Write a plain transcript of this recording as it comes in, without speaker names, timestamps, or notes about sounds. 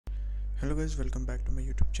Hello guys, welcome back to my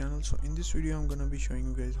YouTube channel. So in this video I'm gonna be showing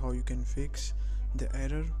you guys how you can fix the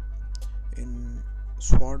error in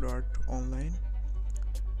Sword Art Online,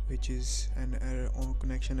 which is an error on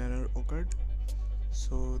connection error occurred.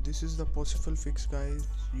 So this is the possible fix, guys.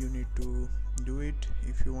 You need to do it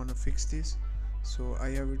if you want to fix this. So I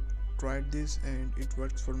have tried this and it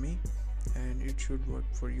works for me, and it should work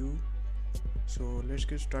for you. So let's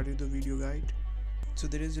get started the video guide. So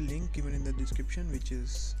there is a link given in the description which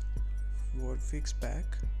is for fix pack.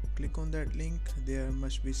 Click on that link. There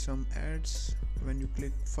must be some ads. When you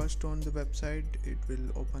click first on the website, it will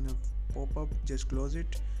open a pop-up. Just close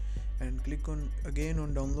it and click on again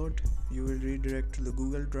on download. You will redirect to the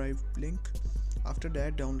Google Drive link. After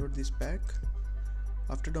that, download this pack.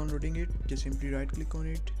 After downloading it, just simply right click on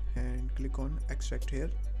it and click on extract here.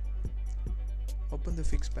 Open the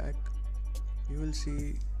fix pack. You will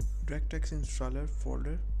see DirectX installer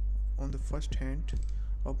folder on the first hand.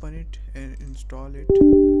 Open it and install it.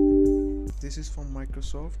 This is from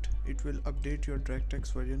Microsoft. It will update your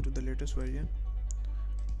DirectX version to the latest version.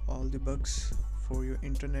 All the bugs for your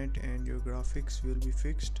internet and your graphics will be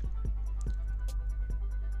fixed.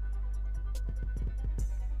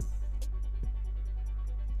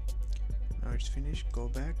 Now it's finished. Go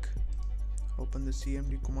back, open the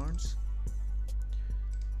CMD commands,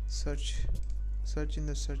 search in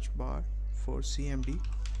the search bar for CMD.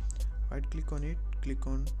 Right click on it, click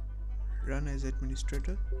on run as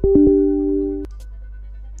administrator.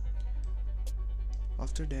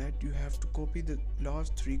 After that, you have to copy the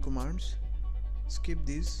last three commands. Skip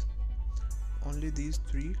these, only these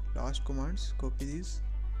three last commands. Copy these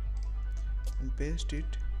and paste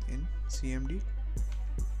it in CMD.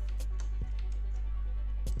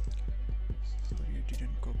 Sorry, I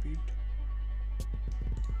didn't copy it.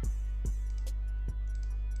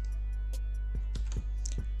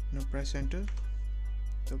 Now press enter.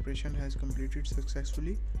 The operation has completed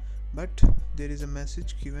successfully, but there is a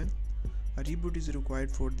message given. A reboot is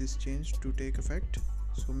required for this change to take effect,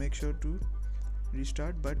 so make sure to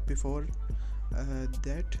restart. But before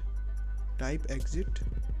that, type exit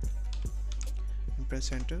and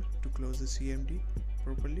press enter to close the CMD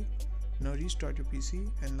properly. Now restart your PC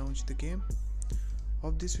and launch the game.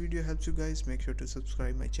 Hope this video helps you guys. Make sure to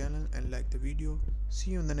subscribe my channel and like the video.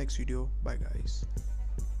 See you in the next video. Bye guys.